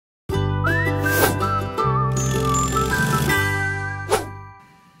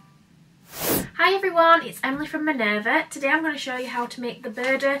everyone, it's Emily from Minerva. Today I'm going to show you how to make the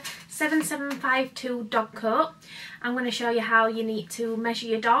Burda 7752 dog coat. I'm going to show you how you need to measure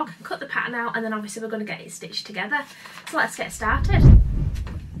your dog, cut the pattern out, and then obviously we're going to get it stitched together. So let's get started.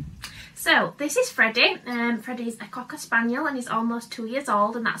 So this is Freddie. Freddie's a Cocker Spaniel and he's almost 2 years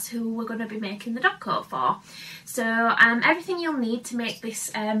old, and that's who we're going to be making the dog coat for. So everything you'll need to make this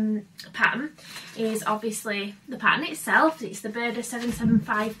pattern is obviously the pattern itself. It's the Burda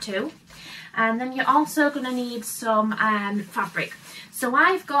 7752. And then you're also going to need some fabric. So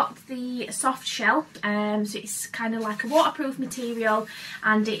I've got the soft shell, so it's kind of like a waterproof material,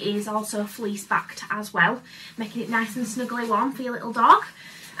 and it is also fleece backed as well, making it nice and snuggly warm for your little dog.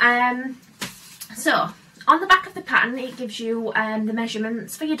 So on the back of the pattern it gives you the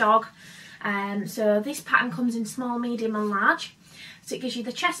measurements for your dog. So this pattern comes in small, medium and large. So it gives you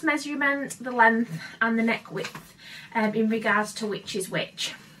the chest measurement, the length and the neck width in regards to which is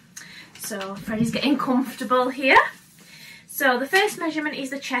which. So Freddie's getting comfortable here. So the first measurement is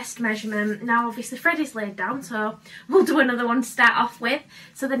the chest measurement. Now obviously Freddie's laid down, so we'll do another one to start off with.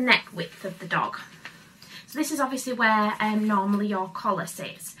 So the neck width of the dog. So this is obviously where normally your collar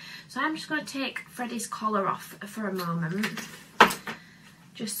sits. So I'm just going to take Freddie's collar off for a moment,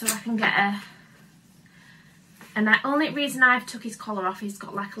 just so I can get a... And the only reason I've took his collar off, he's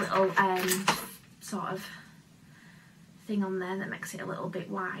got like a little sort of thing on there that makes it a little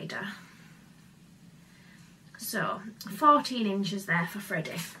bit wider. So 14 inches there for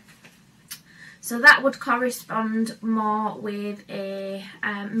Freddie. So that would correspond more with a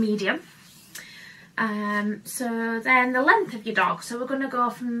medium. So then the length of your dog. So we're going to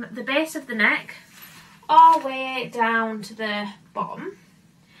go from the base of the neck all the way down to the bottom.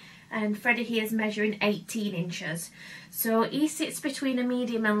 And Freddie here is measuring 18 inches. So he sits between a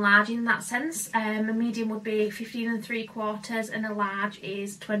medium and large in that sense. A medium would be 15 3/4 and a large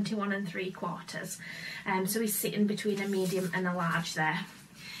is 21 3/4. So he's sitting between a medium and a large there.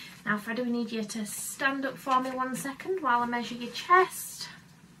 Now Freddie, we need you to stand up for me 1 second while I measure your chest.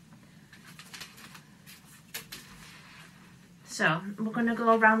 So we're going to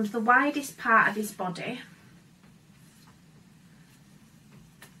go around the widest part of his body.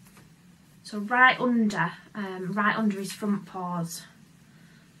 So right under his front paws.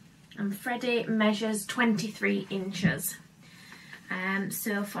 And Freddie measures 23 inches.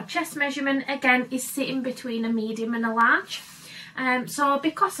 So for chest measurement, again, is sitting between a medium and a large. So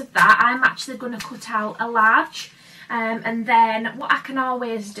because of that, I'm actually going to cut out a large. And then what I can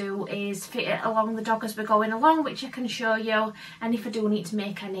always do is fit it along the dog as we're going along, which I can show you. And if I do need to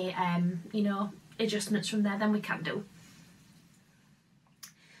make any, you know, adjustments from there, then we can do.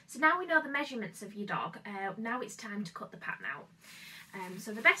 So now we know the measurements of your dog, now it's time to cut the pattern out.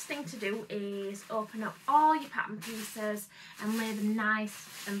 So the best thing to do is open up all your pattern pieces and lay them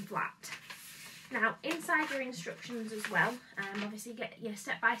nice and flat. Now inside your instructions as well, obviously you get your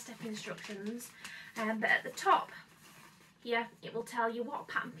step-by-step instructions, but at the top here it will tell you what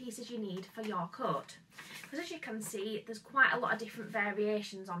pattern pieces you need for your coat. Because as you can see, there's quite a lot of different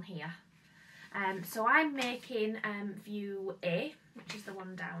variations on here. So I'm making view A, which is the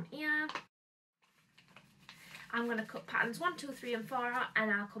one down here. I'm going to cut patterns 1, 2, 3 and 4 out,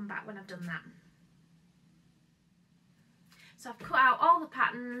 and I'll come back when I've done that. So I've cut out all the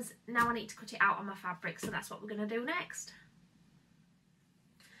patterns, now I need to cut it out on my fabric, so that's what we're going to do next.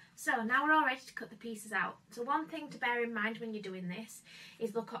 So now we're all ready to cut the pieces out. So one thing to bear in mind when you're doing this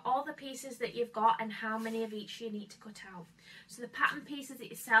is look at all the pieces that you've got and how many of each you need to cut out. So the pattern pieces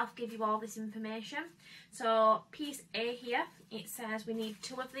itself give you all this information. So piece A here, it says we need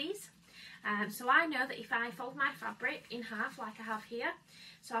 2 of these. So I know that if I fold my fabric in half like I have here,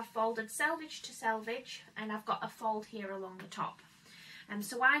 so I've folded selvage to selvage and I've got a fold here along the top.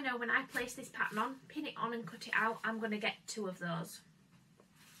 So I know when I place this pattern on, pin it on and cut it out, I'm going to get 2 of those.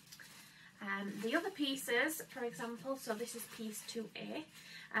 The other pieces, for example, so this is piece 2A,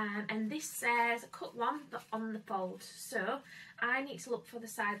 and this says cut 1 but on the fold. So I need to look for the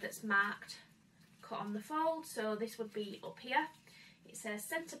side that's marked cut on the fold, so this would be up here. It says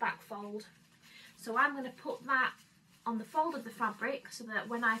centre back fold. So I'm going to put that on the fold of the fabric so that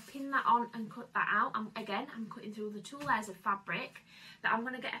when I pin that on and cut that out, I'm cutting through the 2 layers of fabric, but I'm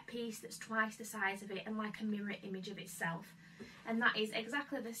going to get a piece that's twice the size of it and like a mirror image of itself. And that is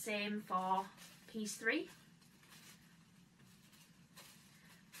exactly the same for piece 3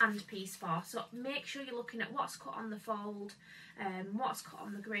 and piece 4. So make sure you're looking at what's cut on the fold, what's cut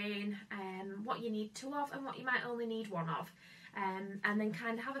on the grain, what you need 2 of and what you might only need 1 of. And then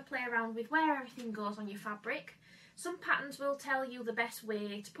kind of have a play around with where everything goes on your fabric. Some patterns will tell you the best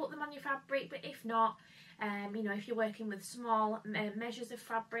way to put them on your fabric, but if not, you know, if you're working with small measures of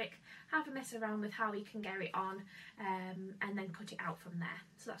fabric, have a mess around with how you can get it on, and then cut it out from there.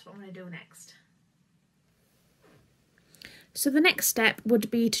 So that's what I'm going to do next. So the next step would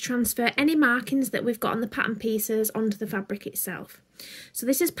be to transfer any markings that we've got on the pattern pieces onto the fabric itself. So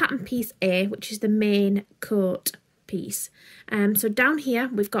this is pattern piece A, which is the main coat piece. So down here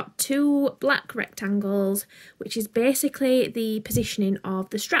we've got 2 black rectangles, which is basically the positioning of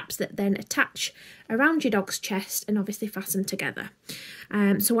the straps that then attach around your dog's chest and obviously fasten together.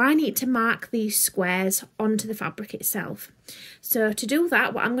 So I need to mark these squares onto the fabric itself. So to do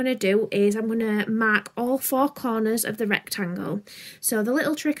that, what I'm going to do is I'm going to mark all 4 corners of the rectangle. So the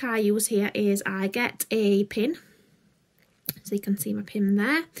little trick I use here is I get a pin, so you can see my pin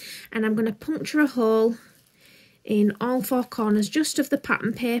there, and I'm going to puncture a hole in all 4 corners just of the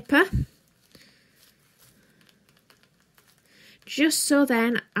pattern paper, just so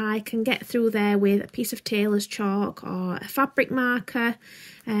then I can get through there with a piece of tailor's chalk or a fabric marker,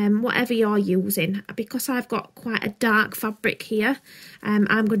 whatever you're using. Because I've got quite a dark fabric here,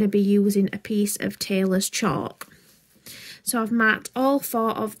 I'm going to be using a piece of tailor's chalk. So I've marked all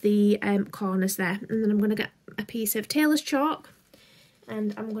 4 of the corners there, and then I'm going to get a piece of tailor's chalk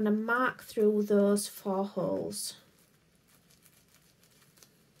and I'm going to mark through those 4 holes.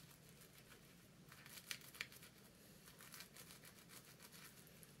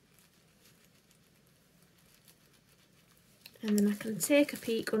 And then I can take a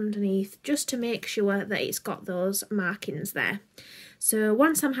peek underneath just to make sure that it's got those markings there. So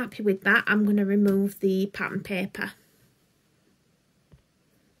once I'm happy with that, I'm going to remove the pattern paper.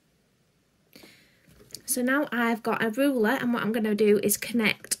 So now I've got a ruler, and what I'm going to do is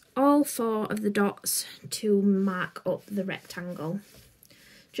connect all 4 of the dots to mark up the rectangle,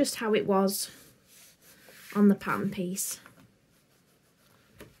 just how it was on the pattern piece.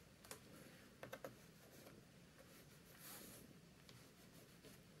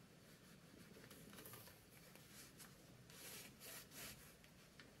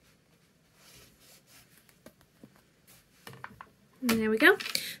 And there we go.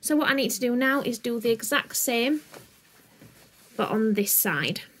 So what I need to do now is do the exact same, but on this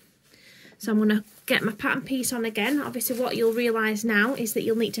side. So I'm going to get my pattern piece on again. Obviously what you'll realise now is that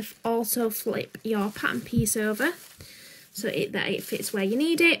you'll need to also flip your pattern piece over so that it fits where you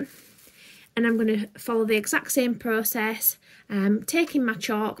need it. And I'm going to follow the exact same process, taking my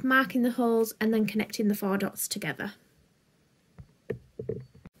chalk, marking the holes and then connecting the 4 dots together.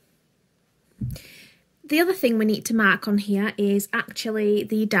 The other thing we need to mark on here is actually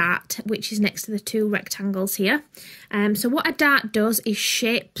the dart, which is next to the 2 rectangles here. So what a dart does is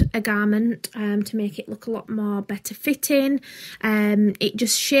shape a garment to make it look a lot more better fitting. It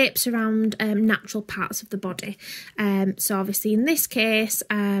just shapes around natural parts of the body. So obviously in this case,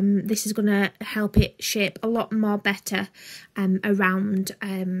 this is going to help it shape a lot more better around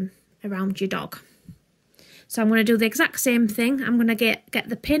your dog. So I'm going to do the exact same thing. I'm going to get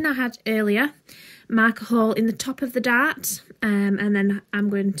the pin I had earlier, mark a hole in the top of the dart, and then I'm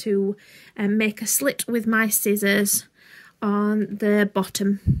going to make a slit with my scissors on the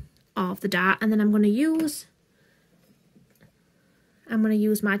bottom of the dart, and then I'm going to use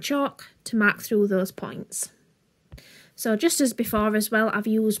my chalk to mark through those points. So just as before as well, I've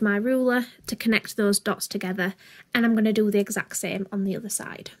used my ruler to connect those dots together, and I'm going to do the exact same on the other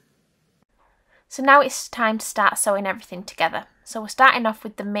side. So now it's time to start sewing everything together. So we're starting off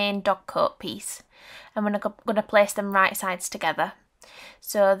with the main dog coat piece, and we're going to place them right sides together.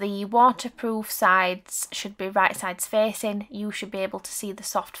 So the waterproof sides should be right sides facing. You should be able to see the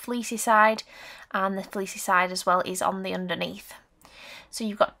soft fleecy side, and the fleecy side as well is on the underneath. So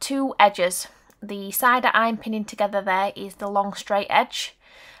you've got 2 edges. The side that I'm pinning together there is the long straight edge.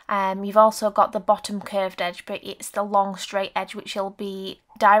 You've also got the bottom curved edge, but it's the long straight edge which will be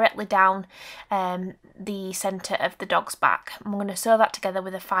directly down the centre of the dog's back. I'm going to sew that together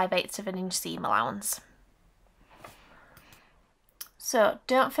with a 5/8 of an inch seam allowance. So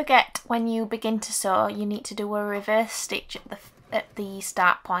don't forget, when you begin to sew, you need to do a reverse stitch at the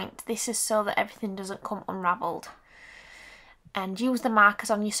start point. This is so that everything doesn't come unravelled. And use the markers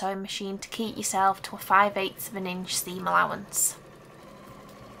on your sewing machine to keep yourself to a 5/8 of an inch seam allowance.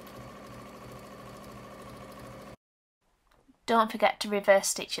 Don't forget to reverse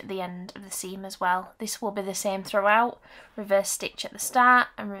stitch at the end of the seam as well. This will be the same throughout. Reverse stitch at the start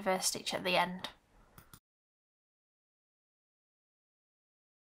and reverse stitch at the end.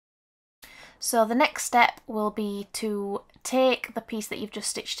 So the next step will be to take the piece that you've just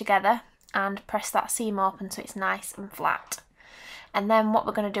stitched together and press that seam open so it's nice and flat. And then what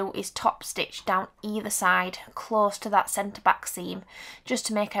we're going to do is top stitch down either side close to that centre back seam, just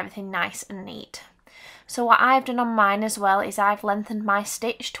to make everything nice and neat. So what I've done on mine as well is I've lengthened my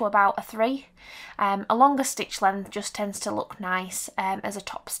stitch to about a 3. A longer stitch length just tends to look nice as a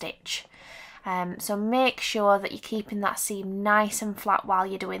top stitch. So make sure that you're keeping that seam nice and flat while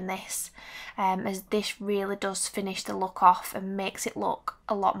you're doing this, as this really does finish the look off and makes it look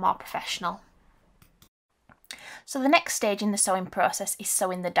a lot more professional. So the next stage in the sewing process is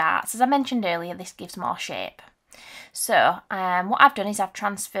sewing the darts. As I mentioned earlier, this gives more shape. So what I've done is I've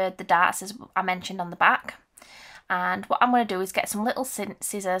transferred the darts, as I mentioned, on the back. And what I'm going to do is get some little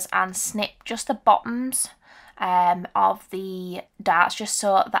scissors and snip just the bottoms of the darts, just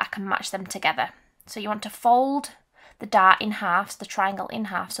so that I can match them together. So you want to fold the dart in half, so the triangle in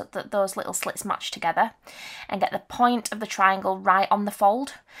half, so that those little slits match together, and get the point of the triangle right on the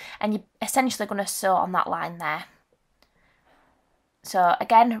fold, and you're essentially going to sew on that line there. So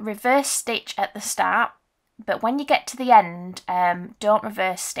again, reverse stitch at the start, but when you get to the end, don't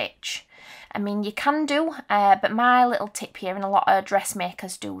reverse stitch. I mean, you can do, but my little tip here, and a lot of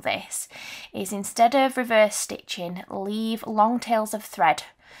dressmakers do this, is instead of reverse stitching, leave long tails of thread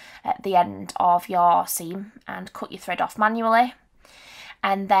at the end of your seam and cut your thread off manually,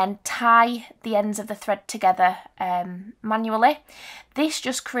 and then tie the ends of the thread together manually. This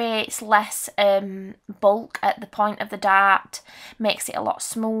just creates less bulk at the point of the dart, makes it a lot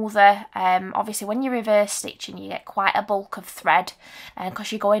smoother. Obviously when you're reverse stitching you get quite a bulk of thread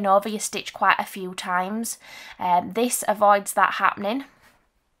because you're going over your stitch quite a few times. This avoids that happening.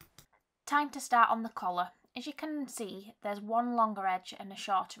 Time to start on the collar. As you can see, there's one longer edge and a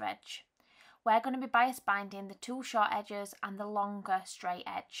shorter edge. We're going to be bias binding the 2 short edges and the longer straight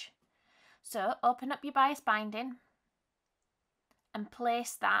edge. So open up your bias binding and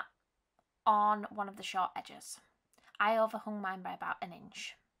place that on one of the short edges. I overhung mine by about 1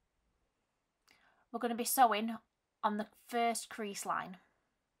 inch. We're going to be sewing on the first crease line.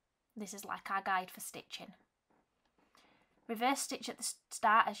 This is like our guide for stitching. Reverse stitch at the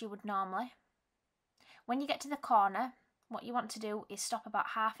start as you would normally. When you get to the corner, what you want to do is stop about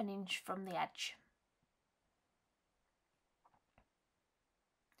 1/2 inch from the edge.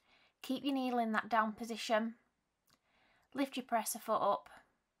 Keep your needle in that down position. Lift your presser foot up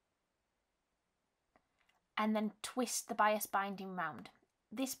and then twist the bias binding round.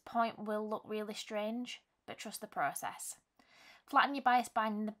 This point will look really strange, but trust the process. Flatten your bias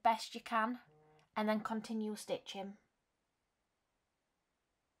binding the best you can and then continue stitching.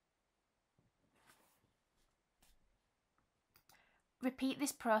 Repeat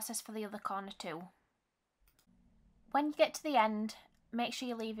this process for the other corner too. When you get to the end, make sure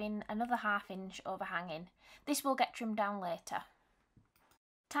you're leaving another 1/2 inch overhanging. This will get trimmed down later.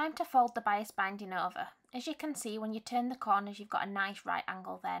 Time to fold the bias binding over. As you can see, when you turn the corners, you've got a nice right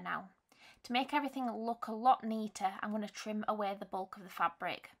angle there now. To make everything look a lot neater, I'm going to trim away the bulk of the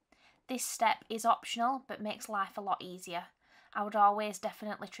fabric. This step is optional, but makes life a lot easier. I would always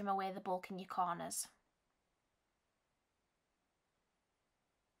definitely trim away the bulk in your corners.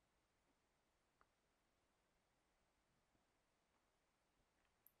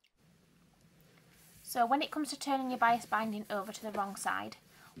 So when it comes to turning your bias binding over to the wrong side,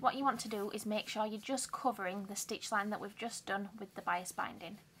 what you want to do is make sure you're just covering the stitch line that we've just done with the bias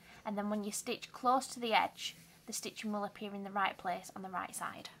binding. And then when you stitch close to the edge, the stitching will appear in the right place on the right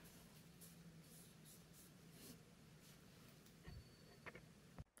side.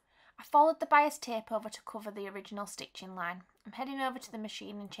 I followed the bias tape over to cover the original stitching line. I'm heading over to the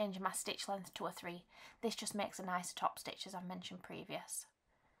machine and changing my stitch length to a 3. This just makes a nicer top stitch, as I mentioned previous.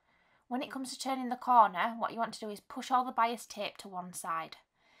 When it comes to turning the corner, what you want to do is push all the bias tape to one side.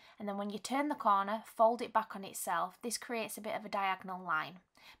 And then when you turn the corner, fold it back on itself. This creates a bit of a diagonal line,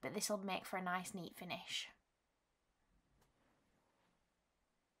 but this will make for a nice neat finish.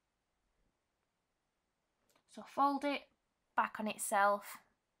 So fold it back on itself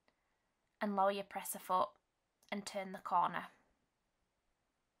and lower your presser foot and turn the corner.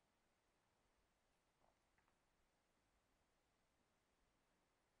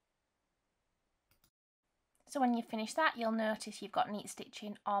 So when you finish that, you'll notice you've got neat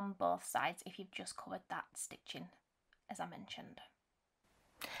stitching on both sides if you've just covered that stitching, as I mentioned.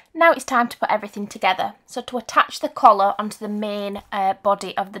 Now it's time to put everything together. So to attach the collar onto the main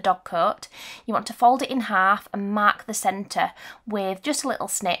body of the dog coat, you want to fold it in half and mark the centre with just a little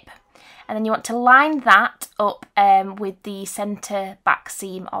snip. And then you want to line that up with the centre back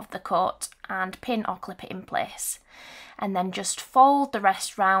seam of the coat and pin or clip it in place. And then just fold the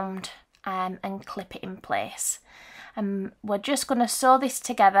rest round and clip it in place. We're just going to sew this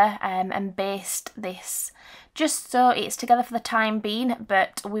together and baste this just so it's together for the time being,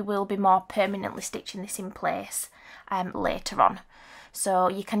 but we will be more permanently stitching this in place later on. So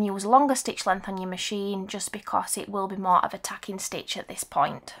you can use longer stitch length on your machine just because it will be more of a tacking stitch at this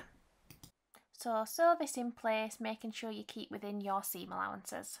point. So sew this in place, making sure you keep within your seam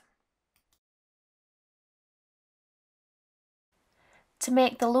allowances. To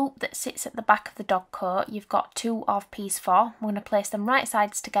make the loop that sits at the back of the dog coat, you've got 2 of piece 4. We're going to place them right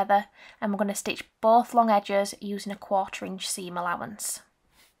sides together and we're going to stitch both long edges using a 1/4 inch seam allowance.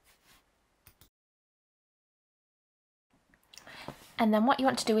 And then what you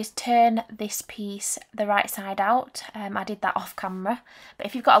want to do is turn this piece the right side out. I did that off camera, but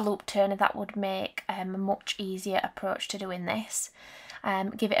if you've got a loop turner, that would make a much easier approach to doing this.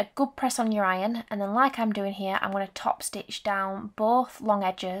 Give it a good press on your iron, and then like I'm doing here, I'm going to top stitch down both long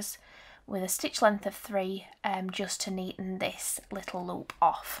edges with a stitch length of 3 just to neaten this little loop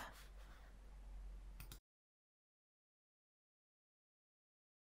off.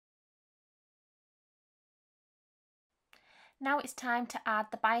 Now it's time to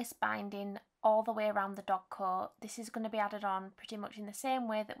add the bias binding all the way around the dog coat. This is going to be added on pretty much in the same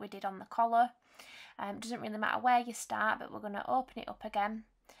way that we did on the collar. It doesn't really matter where you start, but we're going to open it up again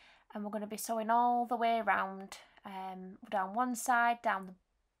and we're going to be sewing all the way around, down one side, down the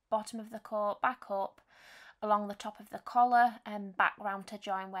bottom of the coat, back up, along the top of the collar and back round to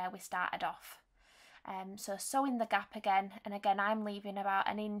join where we started off. So sewing the gap again, and again I'm leaving about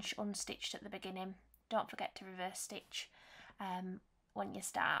 1 inch unstitched at the beginning. Don't forget to reverse stitch when you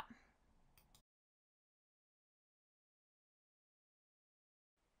start.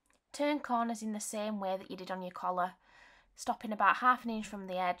 Turn corners in the same way that you did on your collar, stopping about 1/2 inch from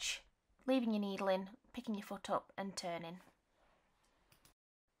the edge, leaving your needle in, picking your foot up and turning.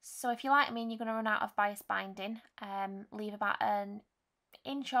 So if you're like me and you're going to run out of bias binding, leave about 1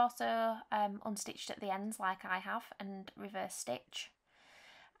 inch or so unstitched at the ends like I have and reverse stitch.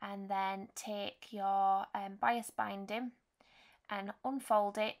 And then take your bias binding and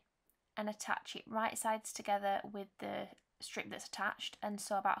unfold it and attach it right sides together with the strip that's attached, and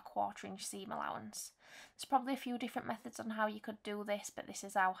sew about a 1/4 inch seam allowance. There's probably a few different methods on how you could do this, but this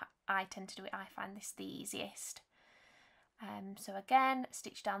is how I tend to do it. I find this the easiest. So again,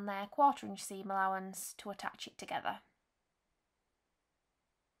 stitch down there, 1/4 inch seam allowance to attach it together.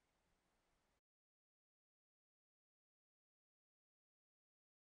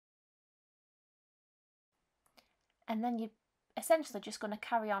 And then you're essentially just going to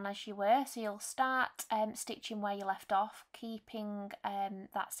carry on as you were. So you'll start stitching where you left off, keeping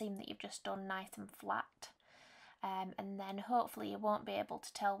that seam that you've just done nice and flat. And then hopefully you won't be able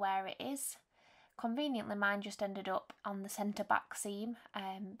to tell where it is. Conveniently mine just ended up on the centre back seam,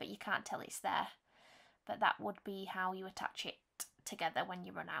 but you can't tell it's there. But that would be how you attach it together when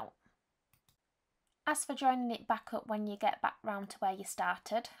you run out. As for joining it back up when you get back round to where you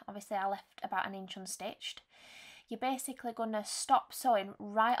started, obviously I left about 1 inch unstitched. You're basically going to stop sewing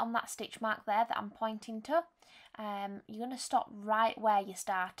right on that stitch mark there that I'm pointing to. You're going to stop right where you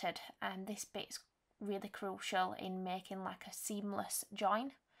started, and this bit's really crucial in making like a seamless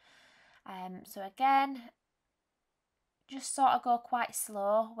join. So again, just sort of go quite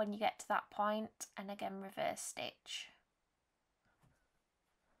slow when you get to that point, and again reverse stitch.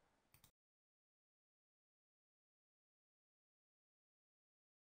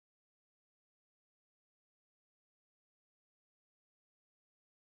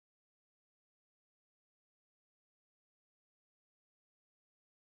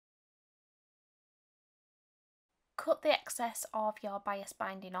 Cut the excess of your bias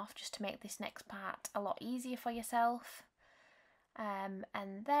binding off just to make this next part a lot easier for yourself. And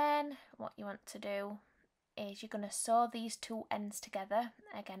then what you want to do is you're going to sew these 2 ends together,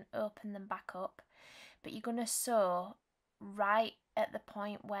 again open them back up, but you're going to sew right at the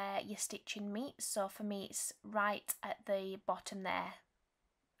point where your stitching meets. So for me it's right at the bottom there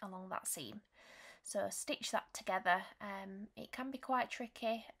along that seam. So stitch that together. It can be quite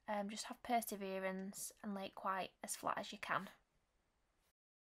tricky, just have perseverance and lay it quite as flat as you can.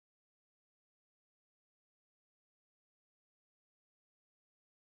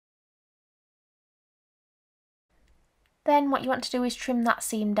 Then what you want to do is trim that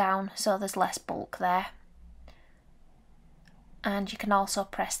seam down so there's less bulk there. And you can also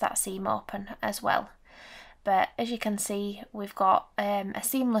press that seam open as well. But as you can see, we've got a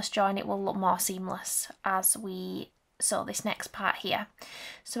seamless join. It will look more seamless as we sew this next part here.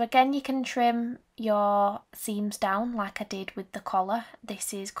 So again, you can trim your seams down like I did with the collar.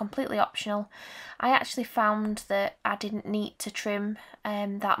 This is completely optional. I actually found that I didn't need to trim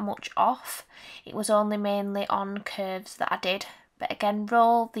that much off. It was only mainly on curves that I did. But again,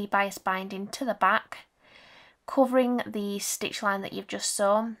 roll the bias binding to the back, covering the stitch line that you've just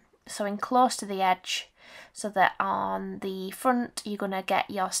sewn, sewing close to the edge so that on the front you're going to get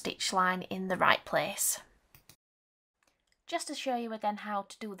your stitch line in the right place. Just to show you again how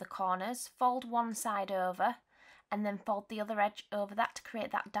to do the corners, fold one side over and then fold the other edge over that to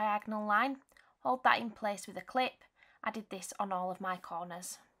create that diagonal line. Hold that in place with a clip. I did this on all of my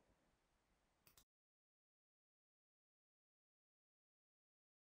corners.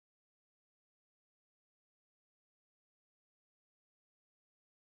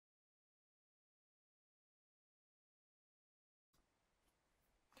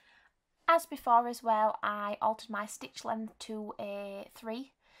 As before as well, I altered my stitch length to a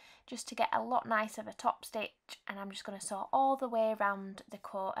 3 just to get a lot nicer of a top stitch, and I'm just going to sew all the way around the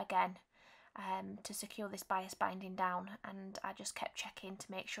coat again to secure this bias binding down, and I just kept checking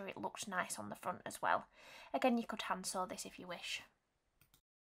to make sure it looked nice on the front as well. Again, you could hand sew this if you wish.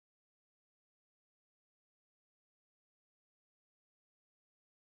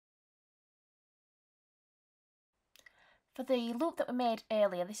 For the loop that we made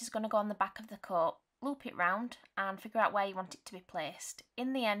earlier, this is going to go on the back of the coat. Loop it round and figure out where you want it to be placed.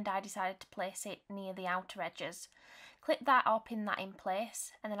 In the end, I decided to place it near the outer edges. Clip that or pin that in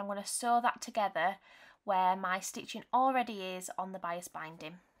place, and then I'm going to sew that together where my stitching already is on the bias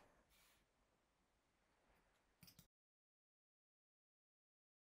binding.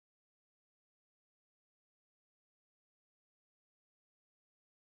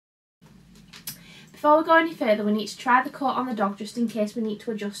 Before we go any further, we need to try the coat on the dog just in case we need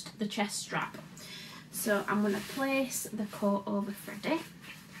to adjust the chest strap. So I'm going to place the coat over Freddie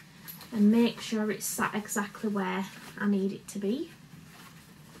and make sure it's sat exactly where I need it to be.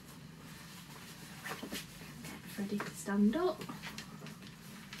 Get Freddie to stand up.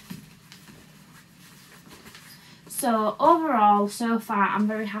 So overall, so far, I'm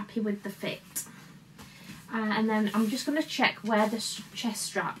very happy with the fit. And then I'm just going to check where the chest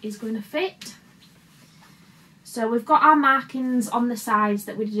strap is going to fit. So we've got our markings on the sides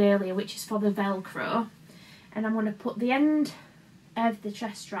that we did earlier, which is for the Velcro. And I'm going to put the end of the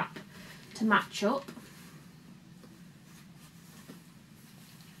chest strap to match up.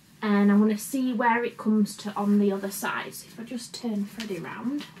 And I'm going to see where it comes to on the other side. So if I just turn Freddie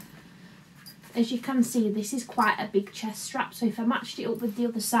round, as you can see, this is quite a big chest strap. So if I matched it up with the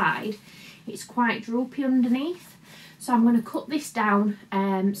other side, it's quite droopy underneath. So I'm going to cut this down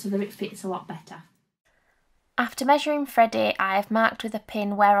so that it fits a lot better. After measuring Freddie, I've marked with a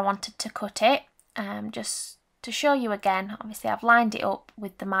pin where I wanted to cut it. Just to show you again, obviously I've lined it up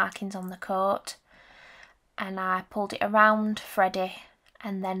with the markings on the coat, and I pulled it around Freddie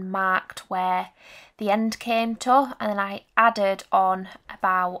and then marked where the end came to, and then I added on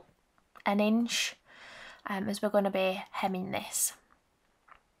about an inch as we're going to be hemming this.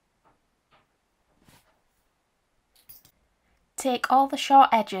 Take all the short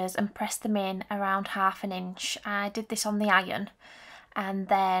edges and press them in around ½ inch. I did this on the iron, and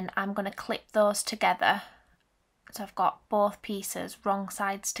then I'm going to clip those together. So I've got both pieces wrong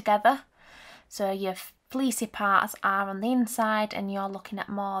sides together. So your fleecy parts are on the inside and you're looking at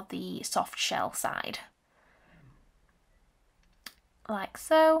more the soft shell side. Like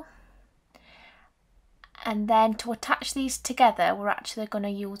so. And then to attach these together, we're actually going to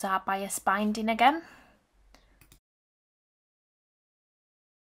use our bias binding again.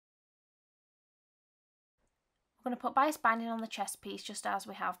 We're going to put bias binding on the chest piece just as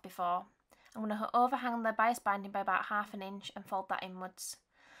we have before. I'm going to overhang the bias binding by about ½ inch and fold that inwards.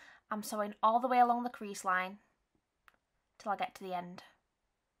 I'm sewing all the way along the crease line till I get to the end.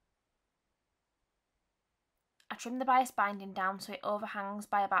 I trim the bias binding down so it overhangs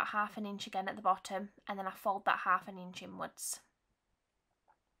by about ½ inch again at the bottom, and then I fold that ½ inch inwards.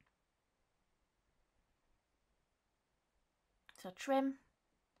 So trim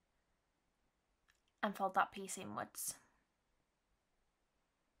and fold that piece inwards.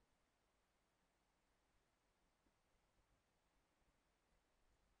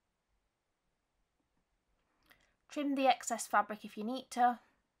 Trim the excess fabric if you need to,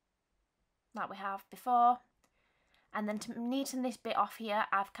 like we have before. And then to neaten this bit off here,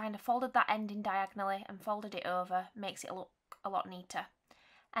 I've kind of folded that ending diagonally and folded it over, makes it look a lot neater.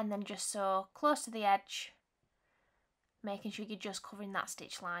 And then just sew close to the edge, making sure you're just covering that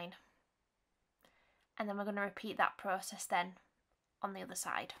stitch line. And then we're going to repeat that process then on the other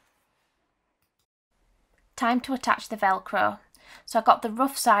side. time to attach the Velcro. So I got the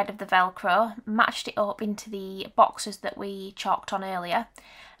rough side of the Velcro, matched it up into the boxes that we chalked on earlier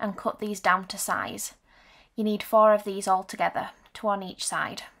and cut these down to size. You need 4 of these all together, 2 on each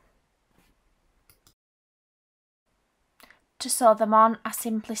side. To sew them on, I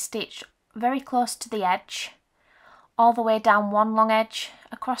simply stitch very close to the edge, all the way down one long edge,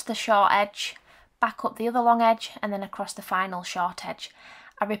 across the short edge, back up the other long edge and then across the final short edge.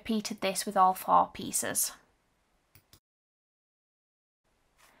 I repeated this with all 4 pieces.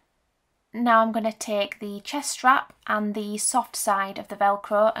 Now I'm going to take the chest strap and the soft side of the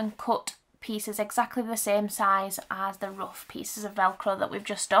Velcro and cut pieces exactly the same size as the rough pieces of Velcro that we've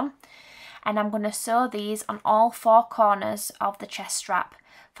just done. And I'm going to sew these on all 4 corners of the chest strap,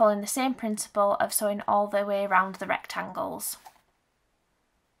 following the same principle of sewing all the way around the rectangles.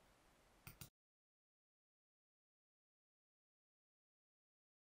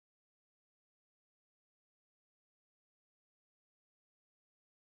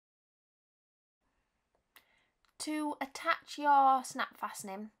 To attach your snap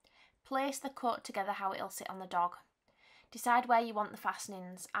fastening, place the cut together how it'll sit on the dog. Decide where you want the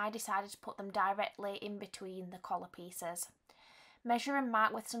fastenings. I decided to put them directly in between the collar pieces. Measure and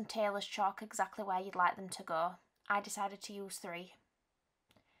mark with some tailor's chalk exactly where you'd like them to go. I decided to use 3.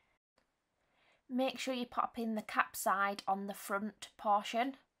 Make sure you pop in the cap side on the front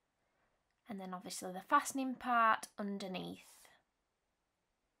portion and then obviously the fastening part underneath.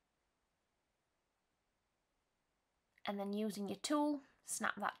 And then using your tool,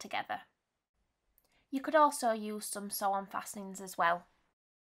 snap that together. You could also use some sew-on fastenings as well.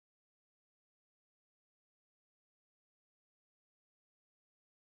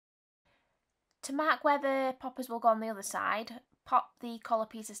 To mark where the poppers will go on the other side, pop the collar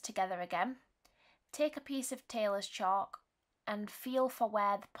pieces together again. Take a piece of tailor's chalk and feel for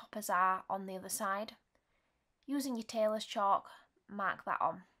where the poppers are on the other side. Using your tailor's chalk, mark that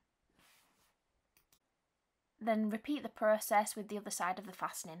on. Then repeat the process with the other side of the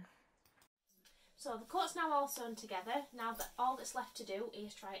fastening. So the cut's now all sewn together. Now that all that's left to do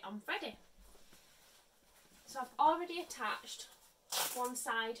is try it on Freddie. So I've already attached one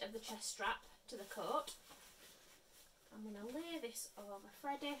side of the chest strap to the coat. I'm going to lay this over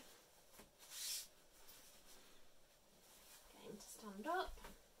Freddie. Get him to stand up.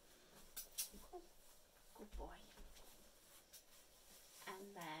 Good boy.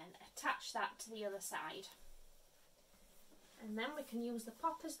 And then attach that to the other side. And then we can use the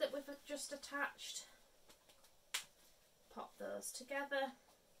poppers that we've just attached. Pop those together.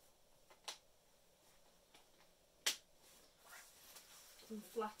 And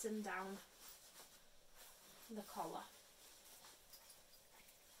flatten down the collar.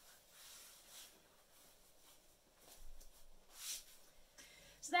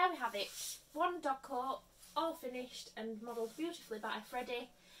 So there we have it. One dog coat, all finished and modelled beautifully by Freddie.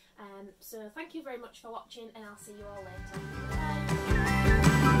 So thank you very much for watching and I'll see you all later. Bye.